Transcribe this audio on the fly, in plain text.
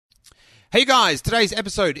Hey guys, today's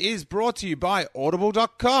episode is brought to you by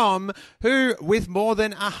Audible.com, who, with more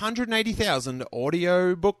than 180,000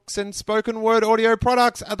 audio books and spoken word audio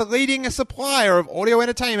products, are the leading supplier of audio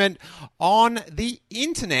entertainment on the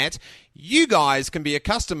internet. You guys can be a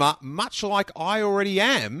customer, much like I already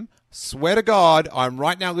am. Swear to God, I'm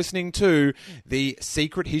right now listening to The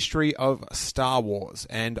Secret History of Star Wars,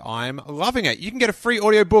 and I'm loving it. You can get a free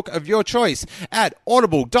audiobook of your choice at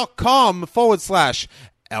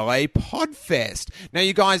audible.com/LA Podfest. Now,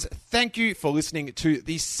 you guys, thank you for listening to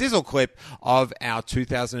the sizzle clip of our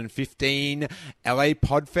 2015 LA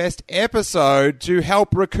Podfest episode to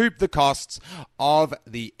help recoup the costs of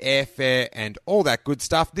the airfare and all that good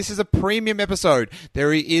stuff. This is a premium episode.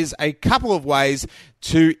 There is a couple of ways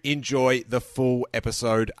to enjoy the full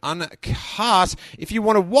episode uncut. If you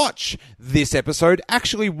want to watch this episode,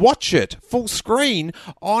 actually watch it full screen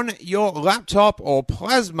on your laptop or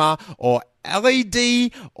plasma or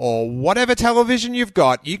LED or whatever television you've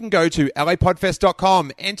got. You can go to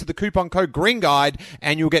lapodfest.com, enter the coupon code GREENGUIDE,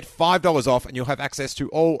 and you'll get $5 off, and you'll have access to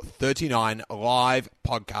all 39 live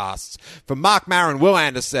podcasts. From Mark Maron, Will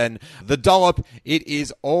Anderson, The Dollop, it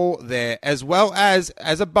is all there, as well as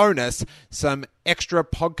a bonus, some extra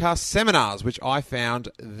podcast seminars, which I found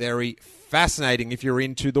very fascinating if you're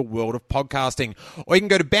into the world of podcasting. Or you can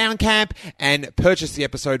go to Bandcamp and purchase the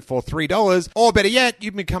episode for $3, or better yet, you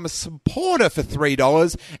can become a supporter for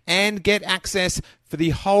 $3 and get access for the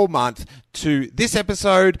whole month to this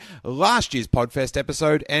episode, last year's Podfest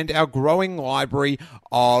episode, and our growing library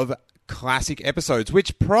of classic episodes,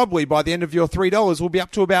 which probably by the end of your $3 will be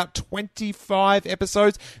up to about 25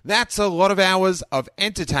 episodes. That's a lot of hours of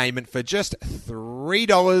entertainment for just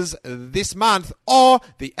 $3 this month, or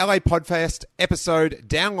the LA Podfest episode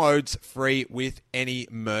downloads free with any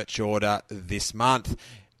merch order this month.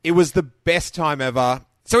 It was the best time ever.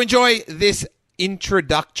 So enjoy this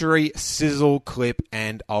introductory sizzle clip,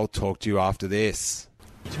 and I'll talk to you after this.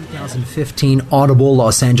 2015 Audible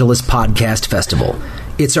Los Angeles Podcast Festival.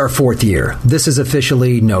 It's our 4th year. This is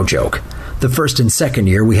officially no joke. The first and second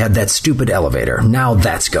year we had that stupid elevator. Now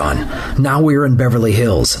that's gone. Now we're in Beverly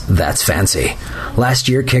Hills. That's fancy. Last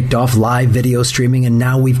year kicked off live video streaming, and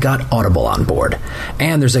now we've got Audible on board.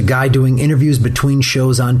 And there's a guy doing interviews between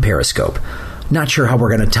shows on Periscope. Not sure how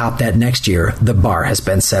we're going to top that next year. The bar has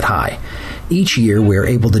been set high. Each year, we're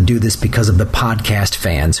able to do this because of the podcast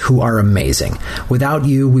fans, who are amazing. Without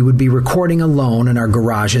you, we would be recording alone in our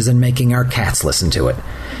garages and making our cats listen to it.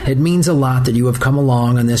 It means a lot that you have come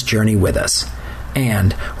along on this journey with us.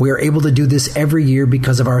 And we are able to do this every year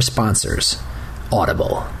because of our sponsors: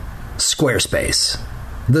 Audible, Squarespace,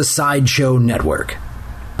 the Sideshow Network,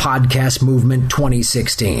 Podcast Movement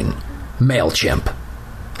 2016, MailChimp,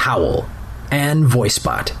 Howl, and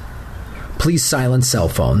VoiceBot. Please silence cell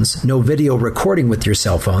phones. No video recording with your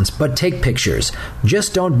cell phones, but take pictures.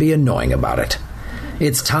 Just don't be annoying about it.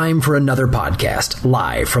 It's time for another podcast,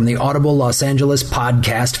 live from the Audible Los Angeles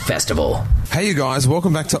Podcast Festival. Hey you guys,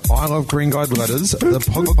 welcome back to I Love Green Guide Letters, the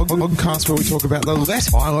podcast where we talk about the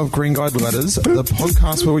letters. I Love Green Guide Letters, the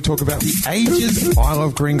podcast where we talk about the ages. I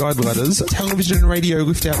Love Green Guide Letters, television and radio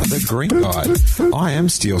lift out the Green Guide. I am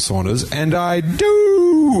Steele Saunders, and I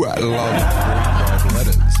do love Green Guide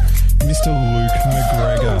Letters. Mr. Luke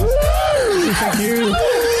McGregor. Thank you.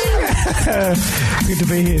 Good to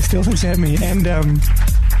be here. Still, thanks for having me. And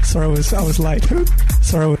sorry, I was late.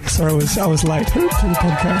 Sorry, I was late to the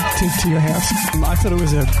podcast, to your house. I thought it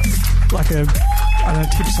was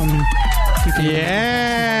tips on.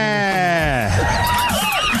 Yeah.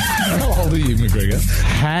 How old are you, McGregor?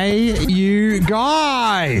 Hey, you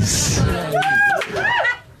guys.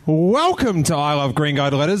 Welcome to I Love Green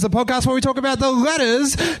Guide Letters, the podcast where we talk about the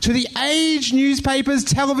letters to the age newspapers,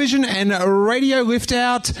 television, and radio lift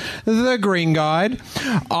out the Green Guide.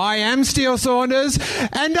 I am Steele Saunders,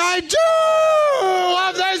 and I do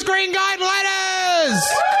love those Green Guide letters!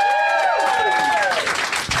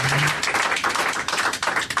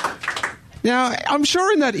 Now, I'm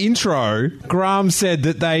sure in that intro, Graham said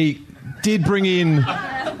that they did bring in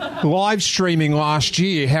live streaming last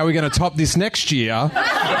year. How are we going to top this next year?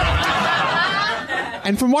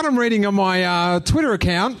 And from what I'm reading on my Twitter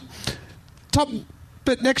account, top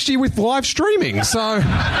it next year with live streaming. So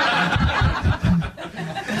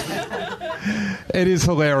it is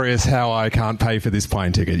hilarious how I can't pay for this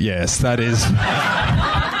plane ticket. Yes, that is.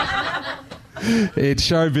 It's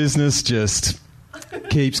show business just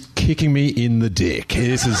keeps kicking me in the dick.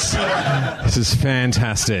 This is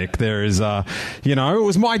fantastic. There is, it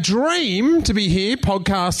was my dream to be here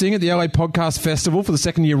podcasting at the LA Podcast Festival for the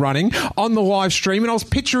second year running on the live stream, and I was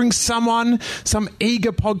picturing some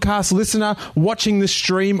eager podcast listener watching the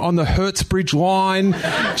stream on the Hertzbridge line,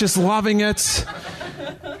 just loving it.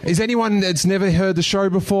 Is anyone that's never heard the show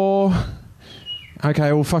before?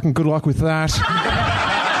 Okay, well, fucking good luck with that.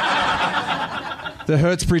 The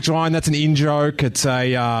Hertzbridge line, that's an in-joke. It's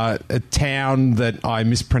a town that I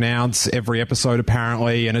mispronounce every episode,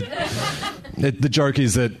 apparently. And the joke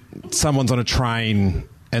is that someone's on a train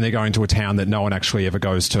and they're going to a town that no one actually ever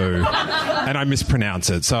goes to. And I mispronounce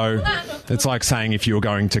it. So it's like saying if you were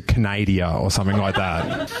going to Canada or something like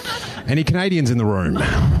that. Any Canadians in the room?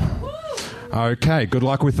 Okay, good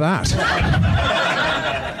luck with that.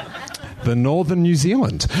 The Northern New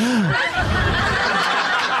Zealand.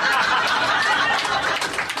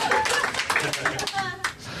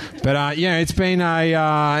 But it's been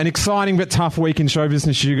an exciting but tough week in show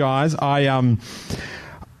business, you guys. I've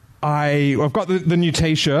got the new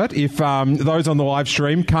T-shirt. If those on the live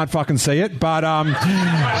stream can't fucking see it, but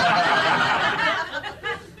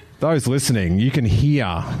those listening, you can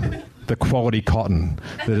hear the quality cotton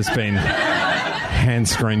that has been hand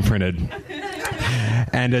screen printed.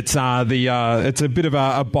 And it's it's a bit of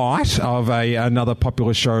a bite of another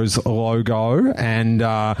popular show's logo, and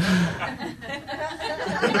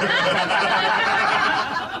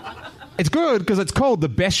it's good because it's called the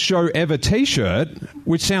Best Show Ever T-shirt,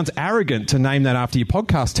 which sounds arrogant to name that after your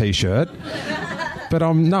podcast T-shirt. But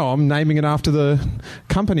I'm naming it after the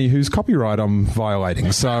company whose copyright I'm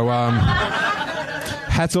violating. So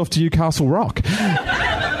hats off to you, Castle Rock.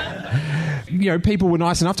 People were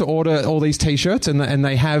nice enough to order all these T-shirts, and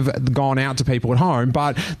they have gone out to people at home.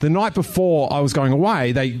 But the night before I was going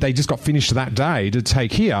away, they just got finished that day to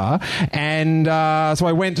take here. And so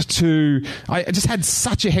I went to... I just had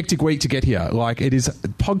such a hectic week to get here. Like, it is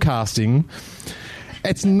podcasting.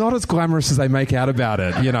 It's not as glamorous as they make out about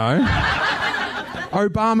it,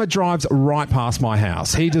 Obama drives right past my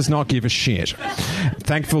house. He does not give a shit.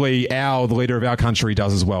 Thankfully, the leader of our country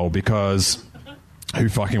does as well, because... who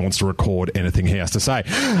fucking wants to record anything he has to say?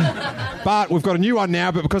 But we've got a new one now,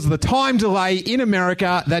 but because of the time delay in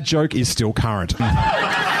America, that joke is still current.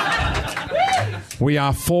 We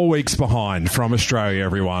are 4 weeks behind from Australia,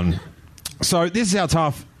 everyone. So this is how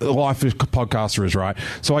tough life as a podcaster is, right?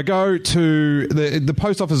 So I go to... The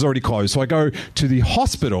post office is already closed, so I go to the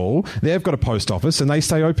hospital. They've got a post office, and they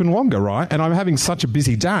stay open longer, right? And I'm having such a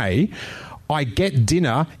busy day, I get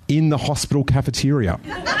dinner in the hospital cafeteria.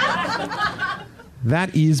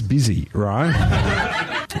 That is busy, right?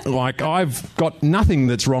 Like, I've got nothing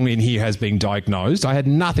that's wrong in here has been diagnosed. I had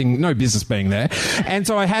nothing, no business being there. And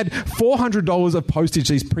so I had $400 of postage,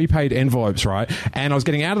 these prepaid envelopes, right? And I was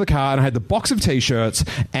getting out of the car and I had the box of T-shirts,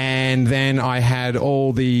 and then I had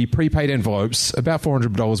all the prepaid envelopes, about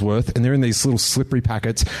 $400 worth, and they're in these little slippery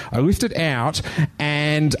packets. I lift it out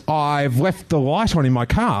and I've left the light on in my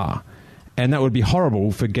car. And that would be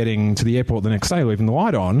horrible for getting to the airport the next day, leaving the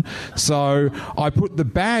light on. So I put the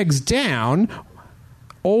bags down,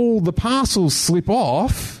 all the parcels slip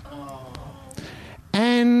off,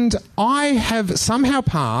 and I have somehow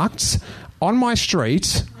parked on my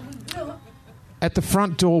street at the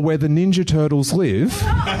front door where the Ninja Turtles live,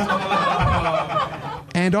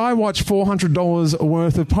 and I watch $400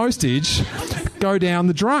 worth of postage go down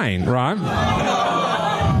the drain, right?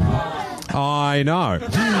 I know.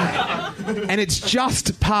 And it's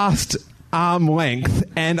just past arm length,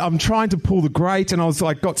 and I'm trying to pull the grate, and I was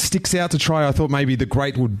like, got sticks out to try. I thought maybe the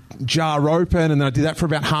grate would jar open, and then I did that for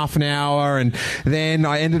about half an hour, and then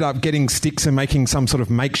I ended up getting sticks and making some sort of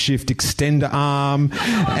makeshift extender arm,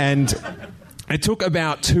 and it took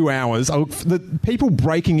about 2 hours. The people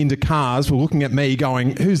breaking into cars were looking at me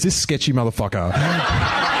going, who's this sketchy motherfucker?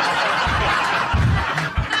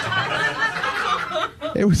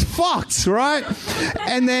 It was fucked, right?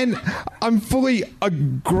 And then I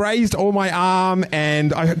grazed all my arm,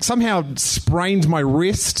 and I somehow sprained my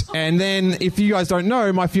wrist. And then, if you guys don't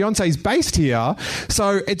know, my fiance's based here,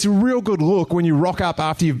 so it's a real good look when you rock up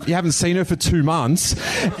after you haven't seen her for 2 months.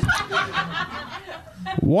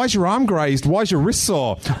 Why's your arm grazed? Why's your wrist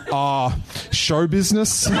sore? Show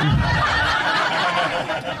business.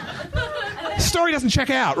 Story doesn't check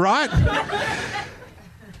out, right?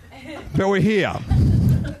 But we're here.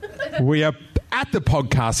 We are at the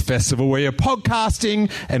podcast festival. We are podcasting,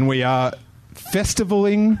 and we are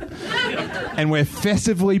festivaling, and we're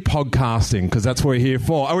festively podcasting, because that's what we're here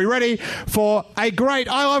for. Are we ready for a great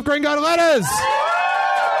I Love Green Gold Letters?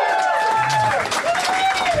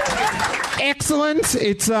 excellent.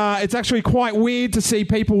 It's actually quite weird to see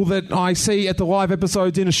people that I see at the live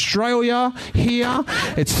episodes in Australia here.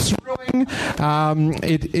 It's thrilling.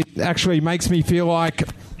 It actually makes me feel like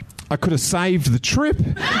I could have saved the trip.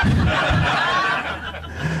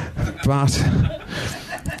 But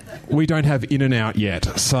we don't have In-N-Out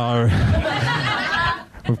yet, so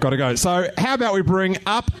we've got to go. So how about we bring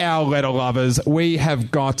up our letter lovers? We have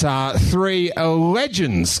got 3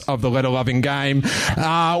 legends of the letter-loving game.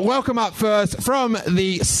 Welcome up first from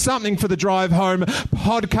the Something for the Drive Home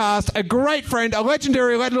podcast, a great friend, a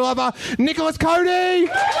legendary letter lover, Nicholas Cody.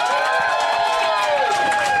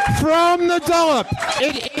 From the Dollop,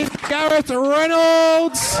 it is Gareth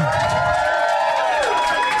Reynolds.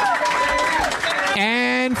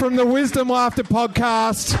 And from the Wisdom Laughter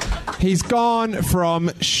podcast, he's gone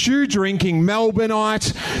from shoe-drinking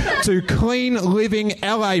Melbourneite to clean-living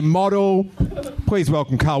LA model. Please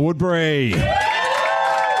welcome Carl Woodbury.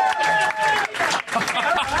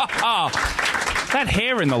 That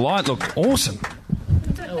hair in the light looked awesome.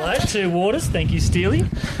 Hello, 2 Waters. Thank you, Steely.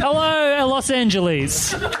 Hello, Los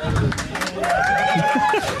Angeles.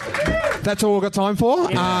 That's all we've got time for.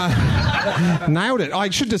 Nailed it. I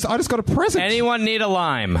just got a present. Anyone need a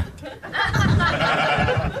lime?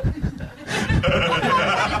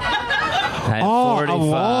 Oh, a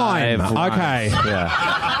lime. Okay. Yeah.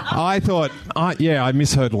 I thought, I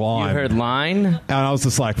misheard lime. You heard line? And I was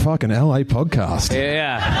just like, fucking LA podcast.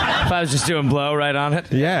 Yeah. If I was just doing blow right on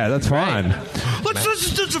it. Yeah, that's fine. Let's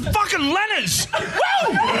listen to some fucking letters.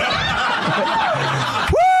 Woo!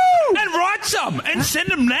 And write some and send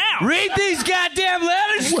them now. Read these goddamn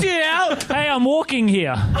letters, Steele. Hey, I'm walking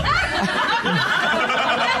here.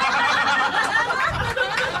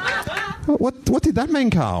 What did that mean,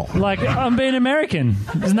 Carl? Like, I'm being American.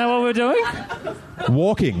 Isn't that what we're doing?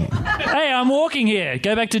 Walking. Hey, I'm walking here.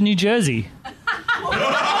 Go back to New Jersey.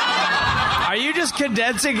 Are you just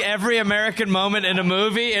condensing every American moment in a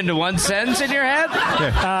movie into one sentence in your head?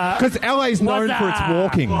 Because LA's known for its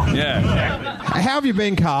walking. Yeah. How have you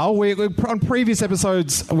been, Carl? On previous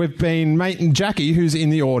episodes, we've been meeting Jackie, who's in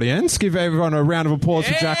the audience. Give everyone a round of applause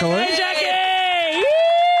for Jacqueline. Hey, Jackie!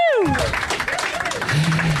 Woo!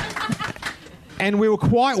 And we were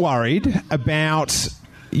quite worried about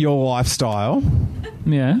your lifestyle.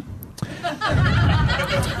 Yeah.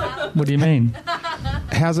 What do you mean?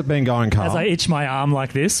 How's it been going, Carl? As I itch my arm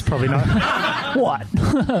like this, probably not. What?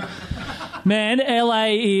 Man,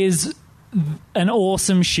 LA is an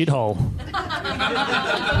awesome shithole.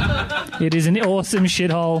 It is an awesome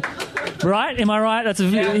shithole. Right? Am I right?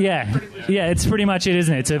 Yeah. It's pretty much it,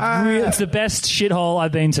 isn't it? It's the best shithole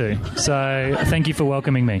I've been to. So thank you for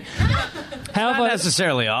welcoming me. Not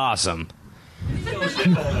necessarily awesome.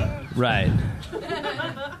 Right.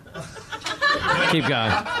 Keep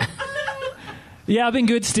going. Yeah, I've been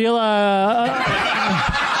good still. I've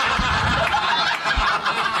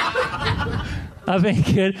been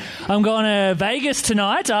good. I'm going to Vegas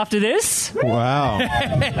tonight after this. Wow.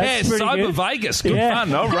 Hey, sober good. Vegas. Good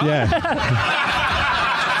fun, all right. Yeah.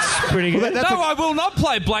 Pretty good. No, I will not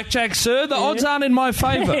play blackjack, sir. The odds aren't in my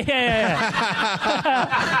favour. Yeah.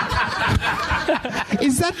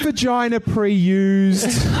 Is that vagina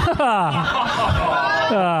pre-used?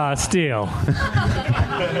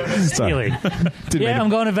 Steely. I'm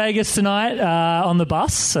going to Vegas tonight on the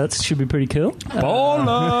bus, so that should be pretty cool.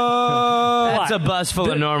 Baller. That's a bus full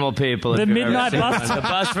of normal people. The if you've ever midnight seen bus? one. The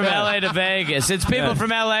bus from LA to Vegas. It's people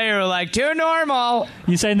from LA who are like, too normal.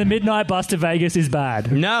 You're saying the midnight bus to Vegas is bad?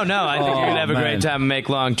 No, I think you're going to have a great time and make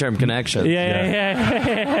long-term connections.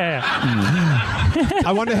 Yeah.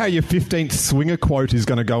 I wonder how your 15th swinger quote is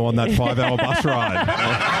going to go on that 5-hour bus ride.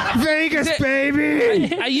 Vegas,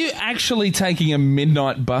 baby! Are you actually taking a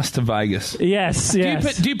midnight bus to Vegas? Yes. Do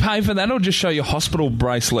you pay for that or just show your hospital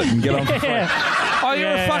bracelet and get on for free? Oh,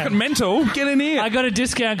 you're a fucking mental. Get in here. I got a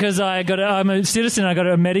discount because I'm a citizen. I got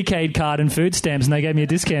a Medicaid card and food stamps, and they gave me a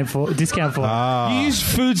discount for it. You use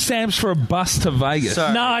food stamps for a bus to Vegas?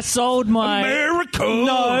 Sorry. No, I sold my... Miracle!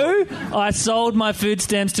 No, I sold my food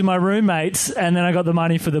stamps to my roommates, and then I got the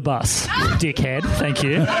money for the bus. Dickhead. Thank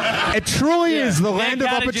you. It truly is the land of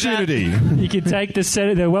how did you not- opportunity. You can take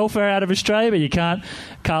the welfare out of Australia, but you can't.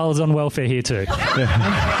 Carl's on welfare here too.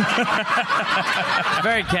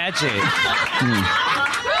 Very catchy.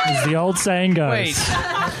 As the old saying goes. Wait.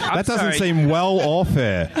 That doesn't seem well or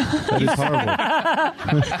fair. That is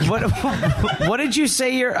horrible. What did you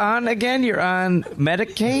say you're on again? You're on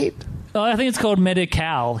Medicaid? Oh, I think it's called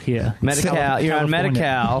Medi-Cal here. Medi-Cal. You're on California.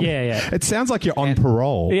 Medi-Cal. Yeah. It sounds like you're on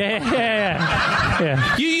parole.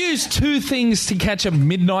 Yeah. You use 2 things to catch a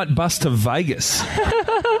midnight bus to Vegas.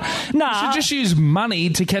 You Nah. should just use money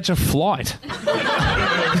to catch a flight.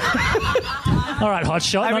 All right, hot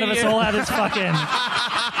shot. None of us all have this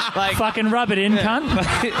fucking rub it in,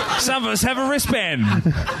 cunt. Some of us have a wristband.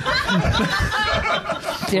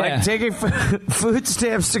 Like taking food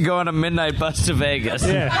stamps to go on a midnight bus to Vegas.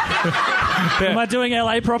 Yeah. Am I doing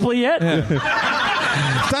LA properly yet?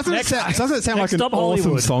 Doesn't it sound like an stop awesome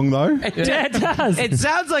Hollywood. song, though? Yeah, it does. It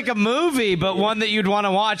sounds like a movie, but one that you'd want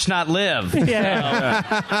to watch, not live.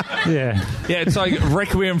 Yeah. Yeah. Yeah, it's like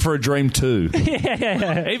Requiem for a Dream 2.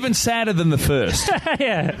 Yeah. Even sadder than the first.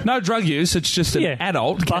 Yeah. No drug use, it's just an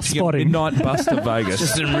adult Bus catching spotting. a midnight bus to Vegas.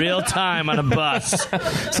 Just in real time on a bus.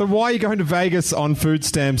 So why are you going to Vegas on food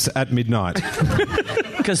stamps at midnight?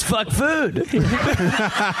 Because fuck food.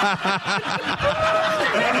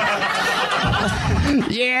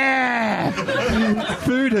 Yeah!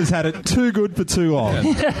 Food has had it too good for too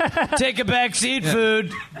long. Take a back seat,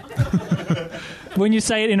 food. When you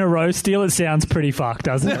say it in a row, Steele, it sounds pretty fucked,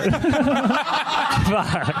 doesn't it?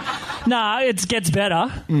 Nah, it gets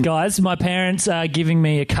better, guys. My parents are giving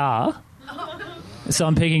me a car. So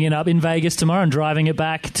I'm picking it up in Vegas tomorrow and driving it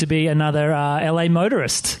back to be another LA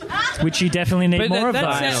motorist, which you definitely need more of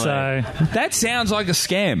those. So that sounds like a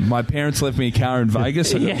scam. My parents left me a car in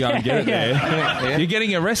Vegas. I'm going to go and get it there. You're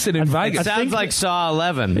getting arrested in Vegas. Sounds like Saw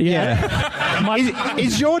 11. Yeah.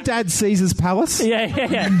 Is your dad Caesar's Palace?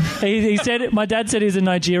 Yeah. He said my dad said he's a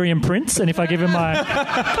Nigerian prince, and if I give him my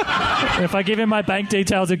bank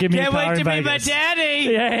details, he'll give me a car Can't wait in to Vegas. be my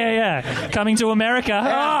daddy. Yeah. Coming to America.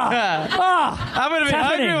 I'm going to be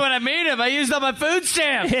happening? hungry when I meet him. I used all my food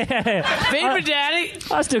stamps. Feed me, daddy.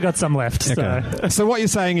 I still got some left. Okay. So what you're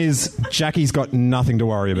saying is Jackie's got nothing to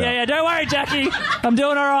worry about. Yeah, don't worry, Jackie. I'm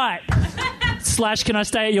doing all right. / can I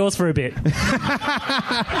stay at yours for a bit?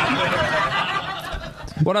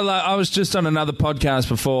 What I was just on another podcast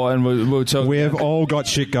before, and we were talking. We've all got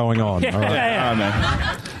shit going on. All right.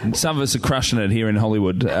 Yeah. I know. Some of us are crushing it here in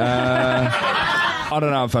Hollywood. I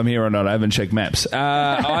don't know if I'm here or not. I haven't checked maps.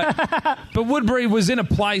 But Woodbury was in a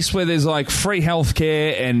place where there's like free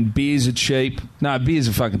healthcare and beers are cheap. No, beers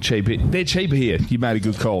are fucking cheap. They're cheaper here. You made a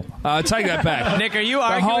good call. Take that back. Nick, are you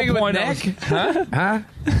arguing with Nick? Huh?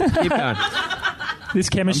 Keep going. This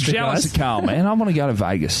chemistry, Jealous guys. of Carl, man. I want to go to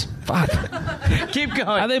Vegas. Fuck. Keep going.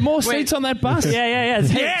 Are there more seats on that bus? Yeah. There's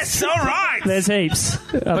heaps. Yes, all right. There's heaps.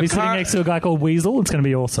 I'll be sitting next to a guy called Weasel. It's going to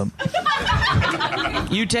be awesome.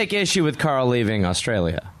 You take issue with Carl leaving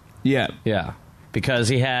Australia. Yeah. Yeah. Because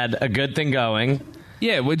he had a good thing going.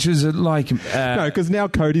 Yeah, which is like... No, because now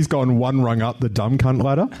Cody's gone one rung up the dumb cunt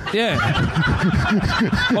ladder. Yeah.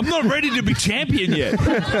 I'm not ready to be champion yet.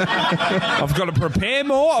 I've got to prepare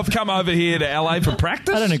more. I've come over here to LA for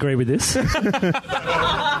practice. I don't agree with this.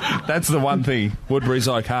 That's the one thing. Woodbury's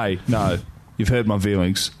like, hey, no, you've hurt my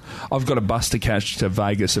feelings. I've got a bus to catch to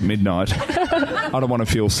Vegas at midnight. I don't want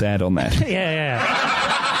to feel sad on that. Yeah.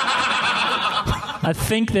 I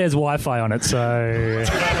think there's Wi-Fi on it, so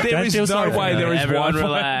There is no way there is Everyone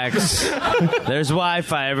Wi-Fi. relax. There's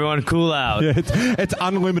Wi-Fi. Everyone cool out. Yeah, it's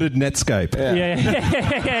unlimited Netscape.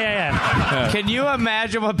 Yeah. Can you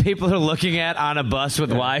imagine what people are looking at on a bus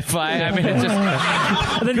with Wi-Fi? I mean, it's just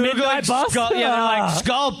And then midnight bus. skull, they're like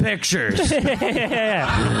skull pictures.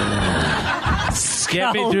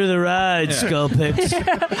 Get me through the ride, skull pics.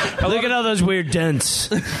 Look at all those weird dents.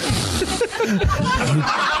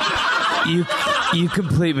 You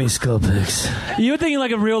complete me, skull pics. You were thinking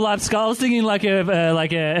like a real life skull. I was thinking like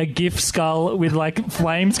a GIF skull with like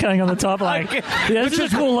flames coming on the top. Like, yeah, this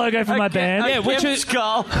is a cool logo for my band. Yeah, which is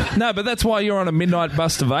skull. No, but that's why you're on a midnight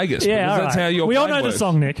bus to Vegas. Yeah, because all that's right. how your we all plane know works. the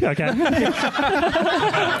song, Nick. Okay.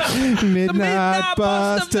 Midnight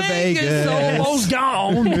bus to Vegas. Almost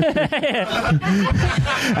gone.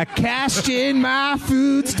 I cashed in my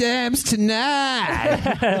food stamps tonight.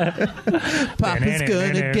 Papa's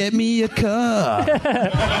gonna get me a car.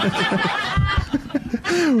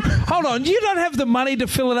 Hold on, you don't have the money to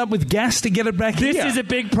fill it up with gas to get it back This here. is a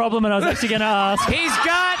big problem, and I was actually going to ask. He's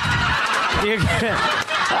got.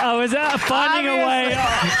 I was finding a way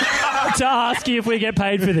to ask you if we get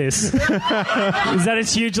paid for this. Is that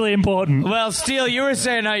it's hugely important. Well, Steele, you were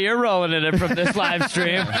saying how you're rolling in it from this live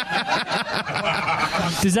stream.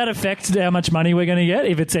 Does that affect how much money we're going to get,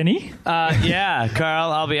 if it's any? Yeah,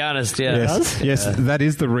 Carl, I'll be honest. Yeah. Yes, that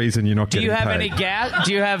is the reason you're not Do getting you have paid. any gas?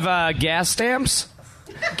 Do you have gas stamps?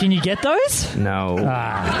 Can you get those? No.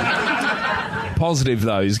 Positive,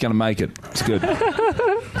 though. He's going to make it. It's good.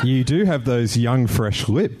 You do have those young, fresh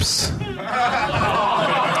lips.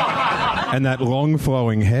 And that long,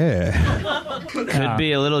 flowing hair. Could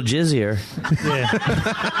be a little jizzier. Yeah.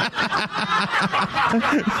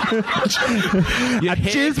 I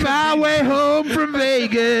choose my way home from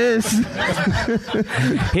Vegas.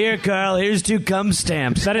 Here, Carl, here's 2 cum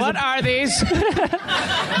stamps. That is What are these?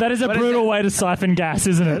 That is a brutal way to siphon gas,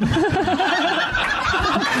 isn't it?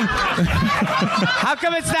 How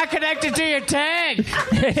come it's not connected to your tank?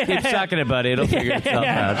 Keep sucking it, buddy. It'll figure itself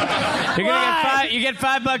out. You're gonna get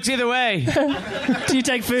 $5 either way. Do you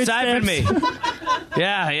take food Siphon stamps? me.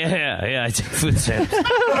 Yeah. I take food stamps.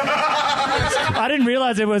 I didn't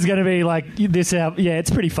realize it was going to be like this out. Yeah, it's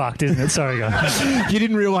pretty fucked, isn't it? Sorry, guys. You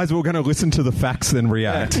didn't realise we were going to listen to the facts then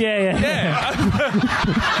react. Yeah.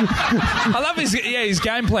 I love his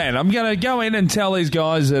game plan. I'm going to go in and tell these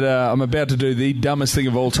guys that I'm about to do the dumbest thing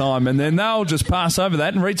of all time, and then they'll just pass over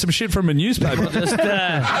that and read some shit from a newspaper.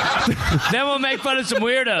 Then we'll make fun of some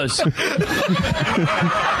weirdos.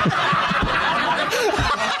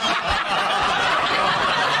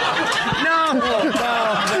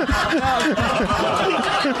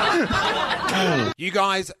 You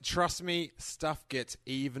guys, trust me, stuff gets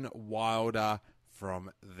even wilder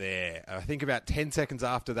from there. I think about 10 seconds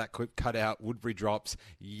after that clip cut out, Woodbury drops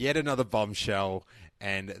yet another bombshell,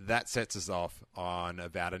 and that sets us off on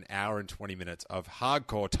about an hour and 20 minutes of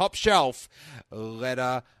hardcore top shelf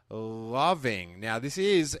letter loving. Now, it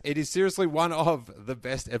is seriously one of the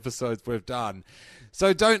best episodes we've done.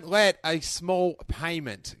 So don't let a small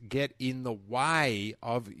payment get in the way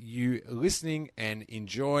of you listening and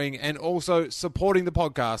enjoying and also supporting the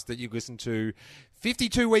podcast that you listen to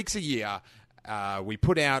 52 weeks a year. We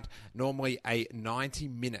put out normally a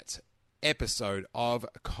 90-minute episode of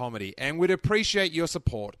comedy, and would appreciate your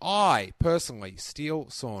support. I, personally, Steele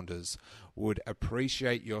Saunders, would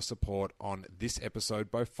appreciate your support on this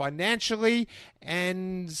episode, both financially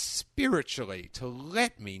and spiritually, to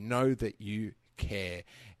let me know that you care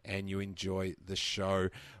and you enjoy the show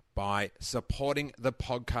by supporting the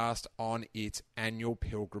podcast on its annual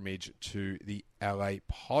pilgrimage to the LA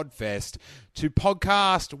Podfest to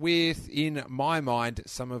podcast with, in my mind,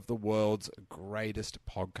 some of the world's greatest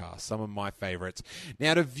podcasts, some of my favorites.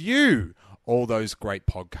 Now, to view all those great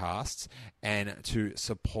podcasts and to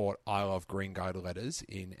support I Love Green Guide Letters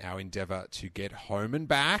in our endeavor to get home and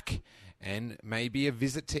back, and maybe a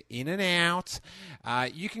visit to In and Out,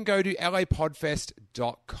 you can go to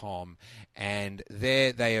lapodfest.com, and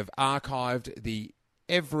there they have archived the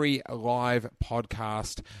every live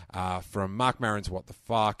podcast from Mark Maron's What the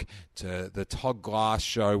Fuck to the Todd Glass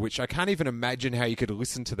show, which I can't even imagine how you could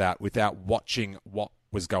listen to that without watching what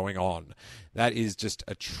was going on. That is just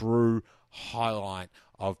a true highlight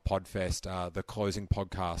of Podfest, the closing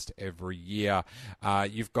podcast every year.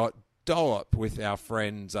 You've got Dollop with our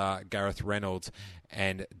friends Gareth Reynolds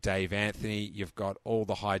and Dave Anthony. You've got all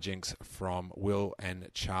the hijinks from Will and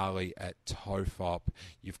Charlie at Tofop.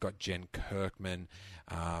 You've got Jen Kirkman.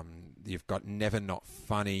 You've got Never Not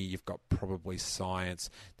Funny. You've got Probably Science.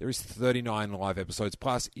 There is 39 live episodes.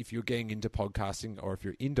 Plus, if you're getting into podcasting, or if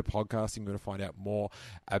you're into podcasting, you're going to find out more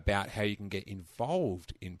about how you can get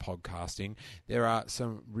involved in podcasting. There are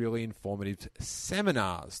some really informative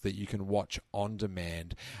seminars that you can watch on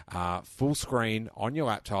demand, full screen on your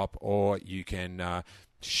laptop, or you can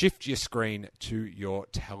shift your screen to your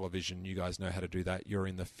television. You guys know how to do that. You're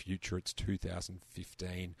in the future. It's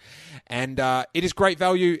 2015. And it is great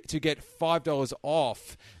value to get $5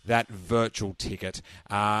 off that virtual ticket.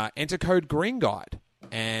 Enter code GREENGUIDE.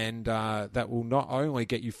 And that will not only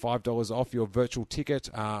get you $5 off your virtual ticket,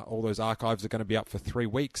 all those archives are going to be up for 3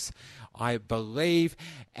 weeks, I believe.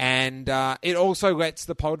 And it also lets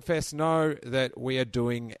the Podfest know that we are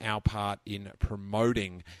doing our part in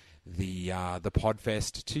promoting the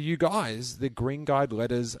Podfest to you guys, the Green Guide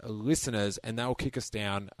Letters listeners, and they'll kick us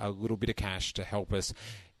down a little bit of cash to help us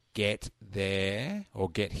get there, or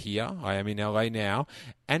get here. I am in LA now,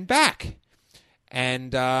 and back.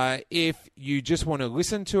 And if you just want to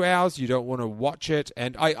listen to ours, you don't want to watch it,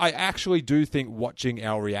 and I actually do think watching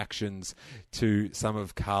our reactions to some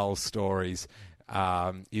of Carl's stories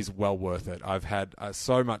is well worth it. I've had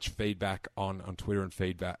so much feedback on Twitter and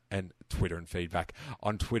feedback on Twitter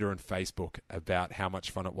and Facebook about how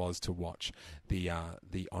much fun it was to watch the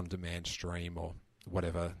on-demand stream, or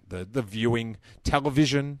whatever, the viewing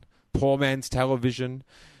television, poor man's television,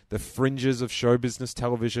 the fringes of show business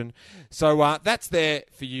television. So that's there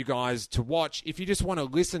for you guys to watch. If you just want to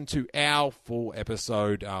listen to our full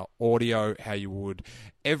episode audio, how you would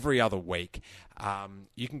every other week.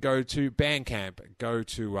 You can go to Bandcamp, go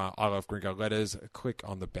to I Love Gringo Letters, click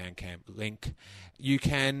on the Bandcamp link. You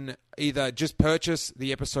can either just purchase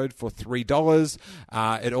the episode for $3.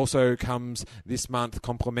 It also comes this month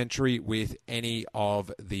complimentary with any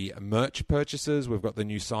of the merch purchases. We've got the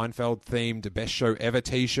new Seinfeld themed Best Show Ever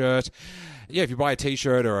t-shirt. Yeah, if you buy a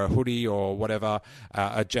t-shirt or a hoodie or whatever,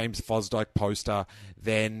 a James Fosdyke poster,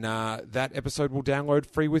 then that episode will download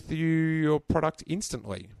free with your product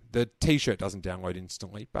instantly. The t-shirt doesn't download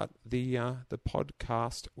instantly, but the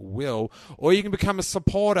podcast will. Or you can become a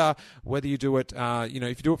supporter, whether you do it, if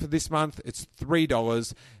you do it for this month, it's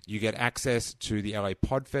 $3. You get access to the LA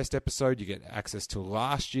Podfest episode. You get access to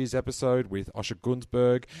last year's episode with Osher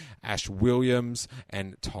Gunsberg, Ash Williams,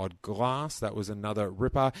 and Todd Glass. That was another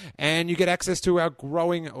ripper. And you get access to our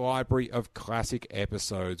growing library of classic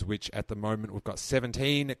episodes, which at the moment we've got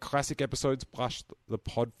 17 classic episodes plus the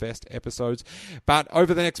Podfest episodes. But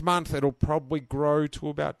over the next month, it'll probably grow to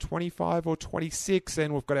about 25 or 26,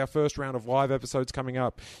 and we've got our first round of live episodes coming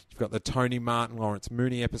up. You've got the Tony Martin, Lawrence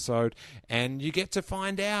Mooney episode, and you get to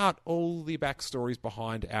find out all the backstories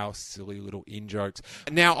behind our silly little in-jokes.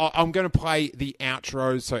 Now, I'm going to play the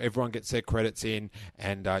outros so everyone gets their credits in,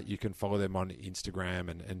 and you can follow them on Instagram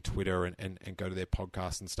and Twitter and go to their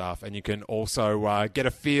podcast and stuff. And you can also get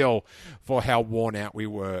a feel for how worn out we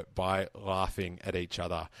were by laughing at each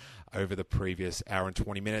other over the previous hour and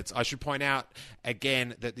 20 minutes. I should point out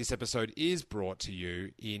again that this episode is brought to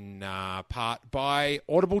you in part by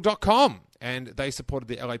Audible.com, and they supported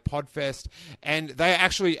the LA Podfest, and they are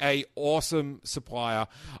actually an awesome supplier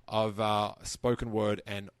of spoken word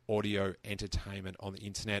and audio entertainment on the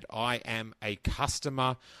internet. I am a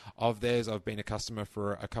customer of theirs. I've been a customer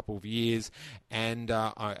for a couple of years, and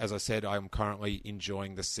as I said, I'm currently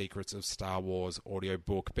enjoying the Secrets of Star Wars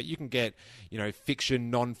audiobook. But you can get, fiction,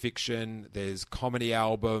 non-fiction, there's comedy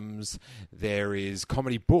albums, there is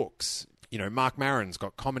comedy books. Mark Maron's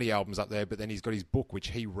got comedy albums up there, but then he's got his book, which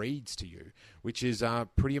he reads to you, which is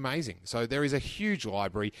pretty amazing. So there is a huge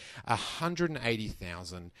library,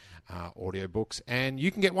 180,000 audiobooks, and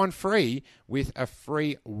you can get one free with a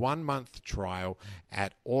free 1-month trial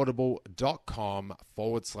at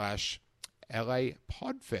audible.com/LA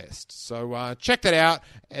Podfest. So check that out.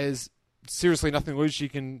 As seriously nothing to lose, you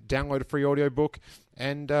can download a free audiobook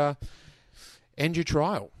and end your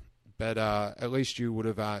trial. But at least you would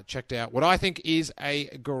have checked out what I think is a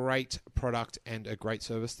great product and a great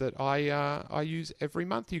service that I use every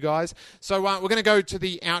month, you guys. So we're going to go to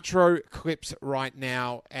the outro clips right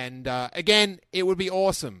now. And again, it would be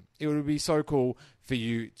awesome. It would be so cool for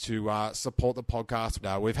you to support the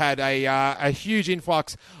podcast. We've had a huge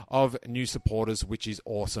influx of new supporters, which is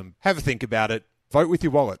awesome. Have a think about it. Vote with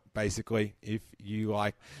your wallet, basically, if you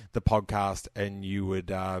like the podcast and you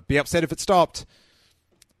would be upset if it stopped.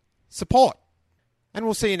 Support. And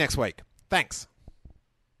we'll see you next week. Thanks.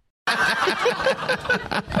 Hey!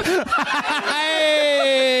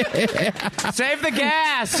 Save the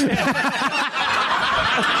gas!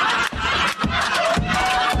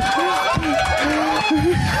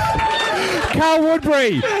 Carl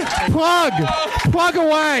Woodbury, plug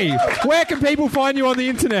away. Where can people find you on the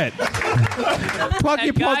internet? Plug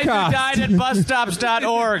your podcast. Guys who died at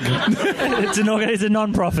busstops.org. It's a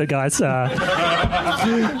non-profit, guys. Plug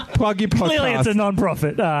your podcast. Clearly, it's a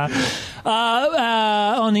non-profit.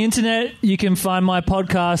 On the internet, you can find my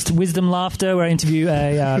podcast, Wisdom Laughter, where I interview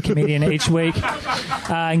a comedian each week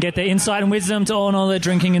and get their insight and wisdom to all their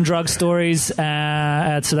drinking and drug stories.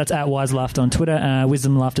 So that's at Wise Laughter on Twitter,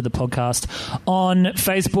 Wisdom Laughter, the podcast, on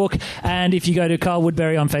Facebook. And if you go to Carl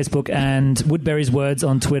Woodbury on Facebook and Woodbury's Words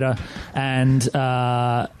on Twitter and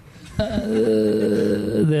the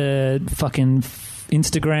fucking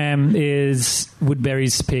Instagram is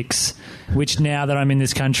Woodbury's Pics, which now that I'm in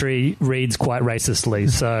this country reads quite racistly.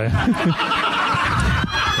 So,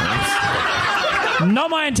 not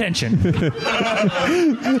my intention.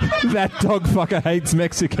 That dog fucker hates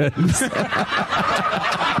Mexicans.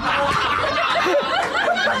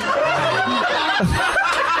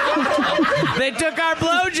 They took our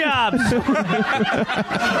blowjobs.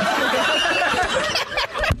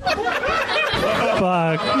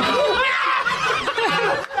 Fuck.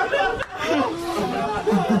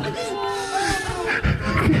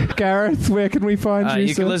 Gareth, where can we find you?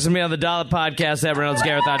 You can listen to me on the Dollar Podcast. Everyone else,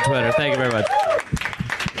 Gareth on Twitter. Thank you very much.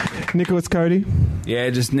 Nicholas Cody.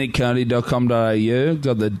 Yeah, just nickcody.com.au.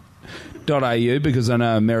 Got the .au because I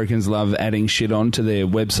know Americans love adding shit onto their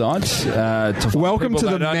websites. Welcome to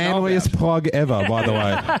the manliest plug ever, by the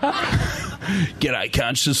way. G'day,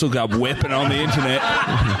 cunts. Just look up weapon on the internet.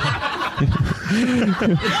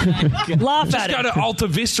 Laugh Just at go it. to Alta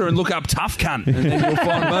Vista and look up Tough Cunt, and then you'll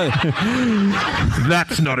find me.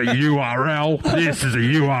 That's not a URL. This is a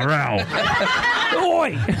URL.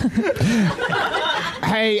 Oi!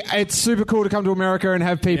 Hey, it's super cool to come to America and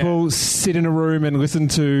have people sit in a room and listen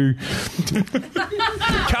to...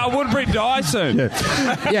 Carl Woodbury die soon.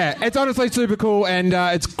 Yeah, it's honestly super cool, and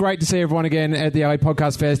it's great to see everyone again at the LA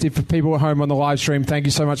Podcast Fest. If people at home on the live stream, thank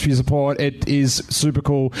you so much for your support. It is super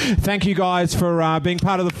cool. Thank you guys for being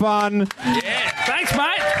part of the fun. Yeah, thanks,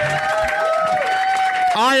 mate.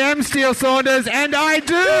 I am Steele Saunders, and I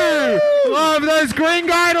do love those green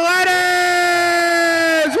guide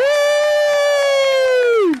ladders! Woo!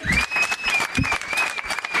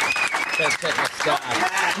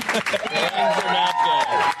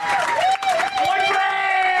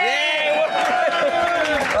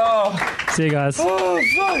 See you guys. Oh,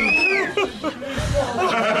 fuck.